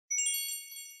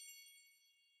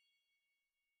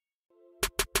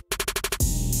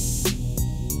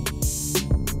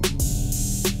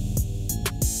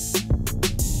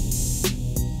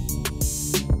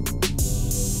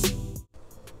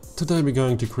Today we're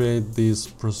going to create this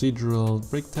procedural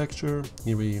brick texture.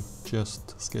 Here we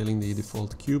just scaling the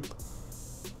default cube.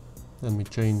 Then we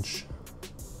change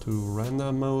to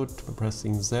random mode by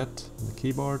pressing Z on the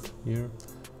keyboard here.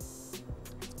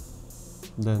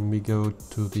 Then we go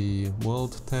to the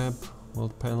world tab,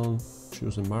 world panel,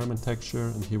 choose environment texture,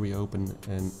 and here we open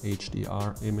an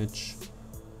HDR image.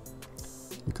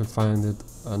 You can find it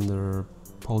under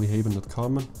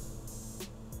polyhaven.com.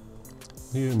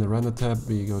 Here in the render tab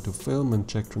we go to film and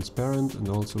check transparent, and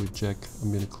also we check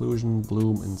ambient occlusion,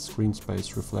 bloom and screen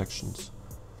space reflections.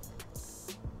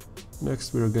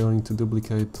 Next we are going to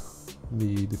duplicate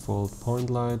the default point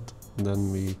light, and then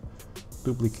we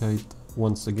duplicate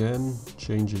once again,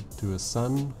 change it to a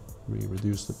sun, we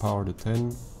reduce the power to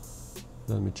 10,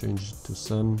 then we change it to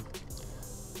sun.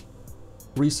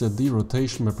 Reset the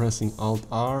rotation by pressing Alt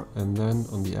R, and then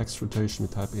on the X rotation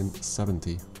we type in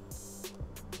 70.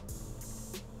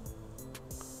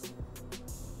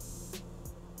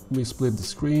 We split the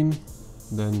screen,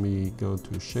 then we go to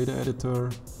shader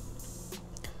editor,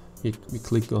 we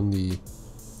click on the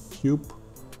cube,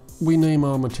 we name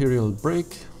our material brick,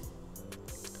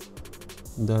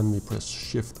 then we press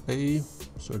Shift A,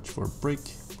 search for brick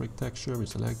texture, we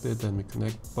select it, then we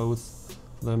connect both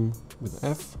of them with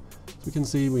F. As we can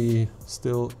see, the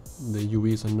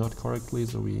UVs are not correctly,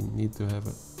 so we need to add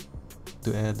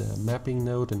a mapping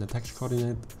node and a texture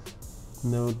coordinate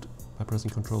node by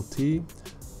pressing Ctrl T.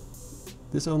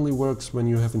 This only works when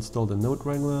you have installed a node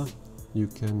wrangler. You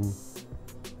can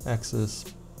access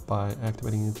by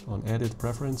activating it on Edit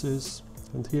Preferences,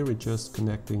 and here we're just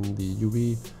connecting the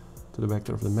UV to the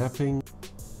vector of the mapping.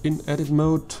 In edit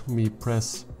mode we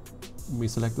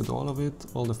selected all of it,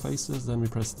 all the faces, then we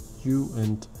pressed U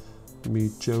and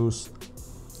we chose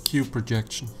cube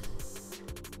projection.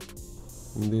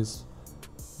 And this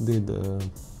did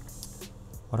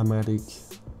automatic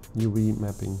UV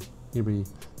mapping. Here we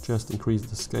just increase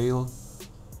the scale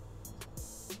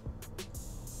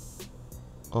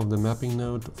of the mapping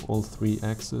node of all three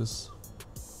axes.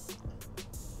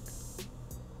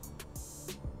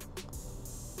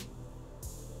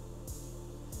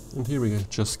 And here we are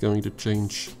just going to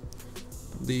change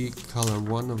the color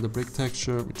 1 of the brick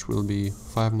texture, which will be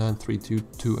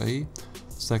 59322A. The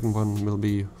second one will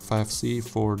be 5C,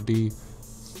 4D,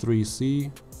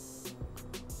 3C.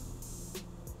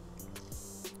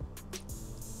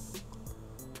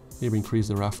 Here we increase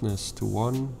the roughness to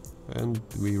 1 and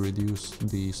we reduce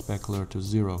the specular to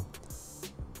 0.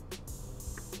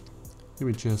 Here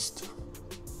we just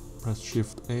press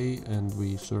Shift A and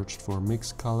we searched for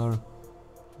mix color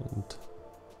and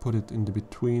put it in the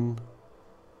between.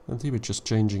 And here we're just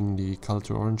changing the color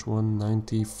to orange one,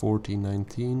 90, 40,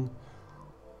 19.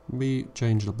 We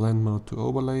change the blend mode to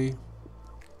overlay.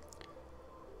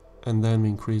 And then we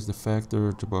increase the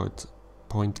factor to about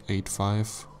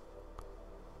 0.85.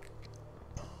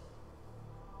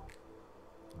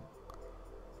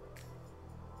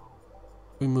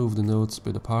 We move the nodes a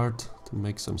bit apart to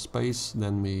make some space,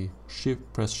 then we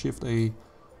press Shift A,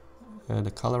 add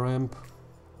a color ramp,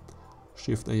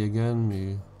 Shift A again,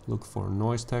 we look for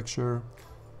noise texture,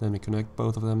 then we connect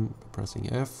both of them by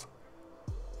pressing F.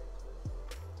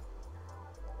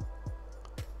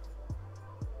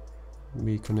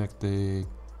 We connect the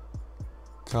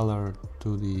color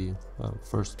to the,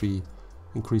 first we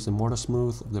increase the mortar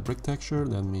smooth of the brick texture,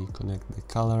 then we connect the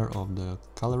color of the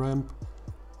color ramp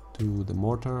to the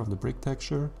mortar of the brick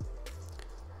texture.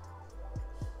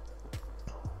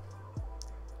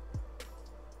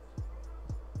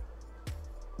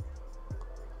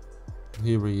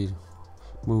 Here we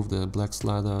move the black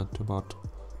slider to about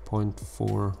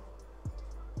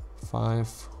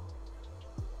 0.45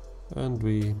 and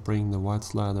we bring the white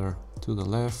slider to the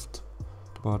left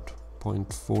to about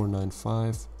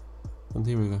 0.495, and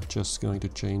here we're just going to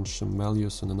change some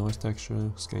values in the noise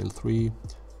texture, scale 3,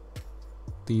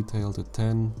 detail to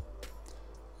 10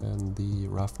 and the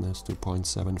roughness to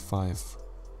 0.75.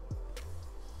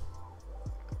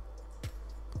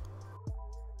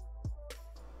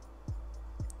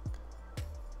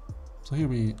 So here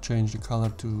we change the color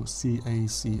to CA.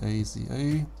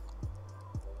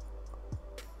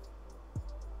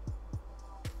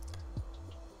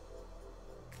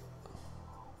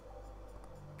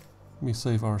 We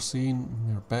save our scene,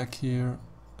 we're back here,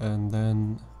 and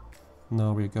then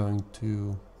now we're going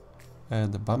to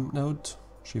add the bump node,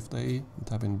 Shift A,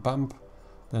 type in bump,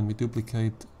 then we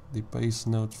duplicate the base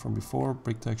nodes from before,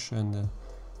 brick texture and the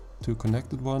two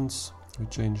connected ones. We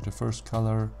change the first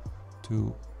color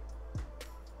to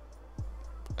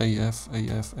AF,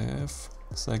 the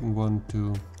second one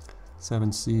to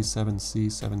 7C.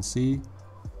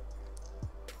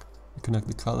 We connect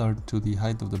the color to the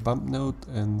height of the bump node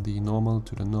and the normal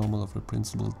to the normal of the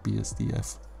principled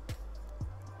BSDF.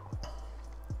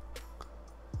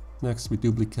 Next we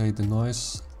duplicate the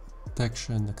noise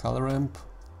texture and the color ramp.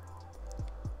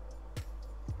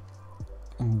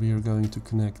 And we are going to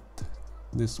connect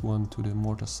this one to the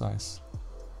mortar size.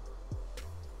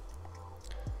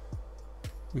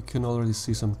 We can already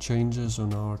see some changes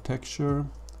on our texture.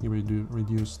 Here we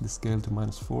reduce the scale to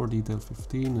 -4, detail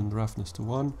 15 and roughness to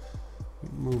 1. We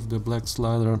move the black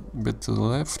slider a bit to the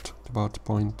left, about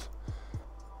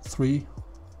 0.3.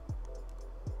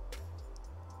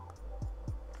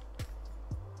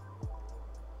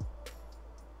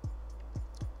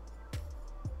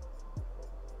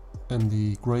 And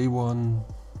the gray one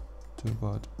to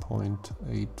about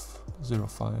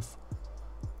 0.805.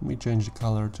 We change the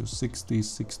color to 60,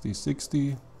 60,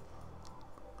 60.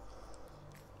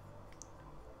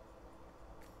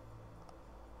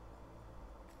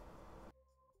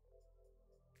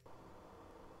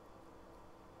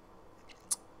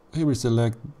 Here we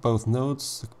select both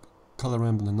nodes, the color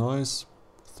ramp and the noise,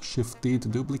 Shift D to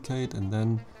duplicate, and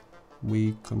then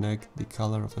we connect the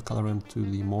color of the color ramp to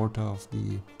the mortar of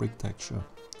the brick texture.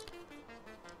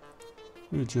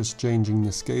 We're just changing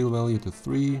the scale value to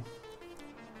 3.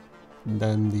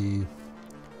 Then the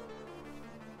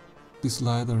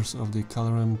sliders of the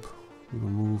color ramp, we will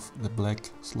move the black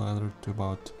slider to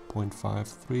about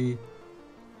 0.53.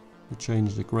 We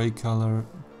change the gray color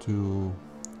to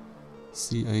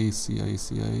CA, CA,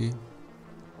 CA.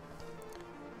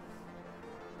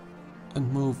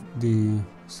 And move the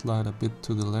slide a bit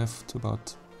to the left to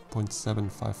about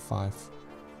 0.755.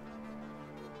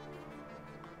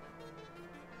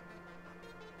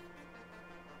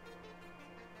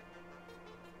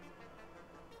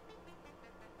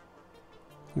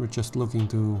 We're just looking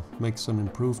to make some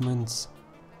improvements,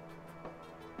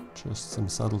 just some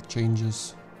subtle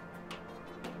changes.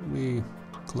 We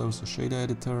close the shader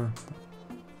editor,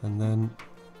 and then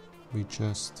we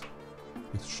just,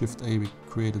 with Shift A, we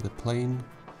created a plane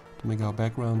to make our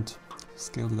background,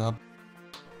 scaled it up.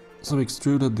 So we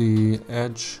extruded the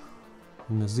edge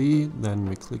in the Z, then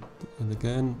we clicked it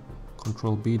again,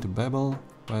 Control B to bevel,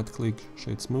 right click,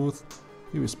 shade smooth.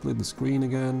 Here we split the screen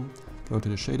again. Go to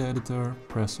the shader editor,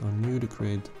 press on new to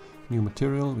create new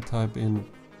material. We type in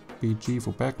BG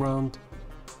for background,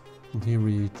 and here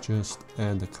we just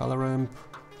add the color ramp,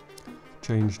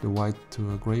 change the white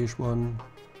to a grayish one,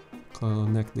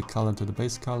 connect the color to the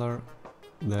base color,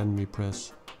 then we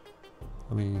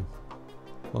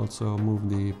also move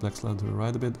the black slider to the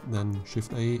right a bit, then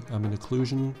Shift A, ambient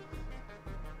occlusion.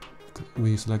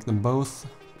 We select them both.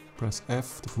 Press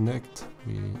F to connect,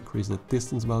 we increase the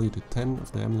distance value to 10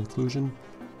 of the ambient occlusion.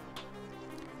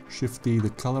 Shift D the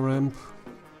color ramp,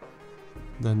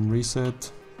 then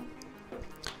reset.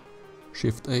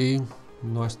 Shift A,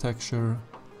 noise texture,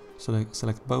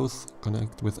 select both,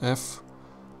 connect with F.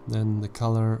 Then the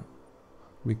color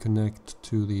we connect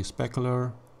to the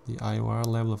specular, the IOR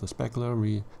level of the specular,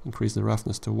 we increase the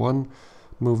roughness to 1.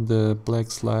 Move the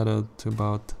black slider to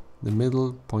about the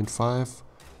middle, 0.5.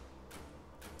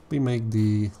 We make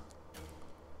the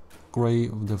gray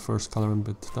of the first color a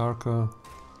bit darker.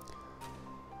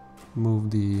 Move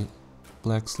the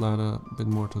black slider a bit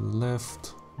more to the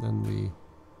left. Then we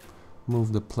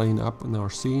move the plane up in our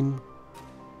scene.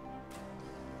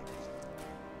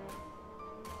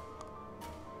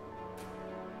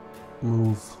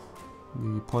 Move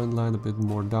the point light a bit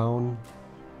more down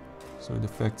so it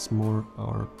affects more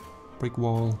our brick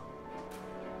wall.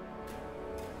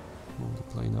 Move the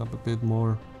plane up a bit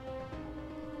more.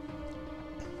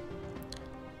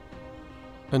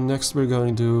 And next we're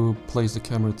going to place the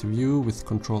camera to view with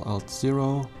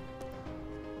Ctrl-Alt-0.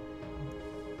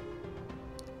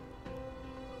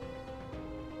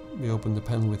 We open the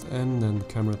panel with N, then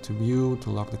camera to view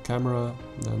to lock the camera.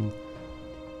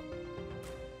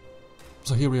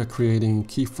 So here we are creating a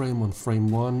keyframe on frame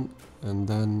 1, and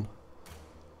then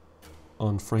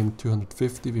on frame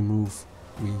 250 we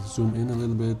zoom in a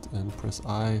little bit and press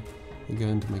I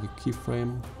again to make a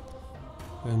keyframe.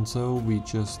 And so we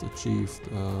just achieved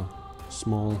a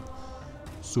small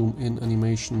zoom in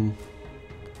animation.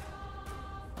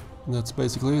 And that's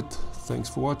basically it. Thanks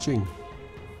for watching.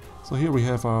 So here we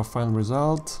have our final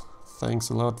result. Thanks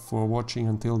a lot for watching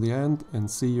until the end, and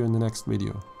see you in the next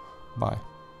video. Bye.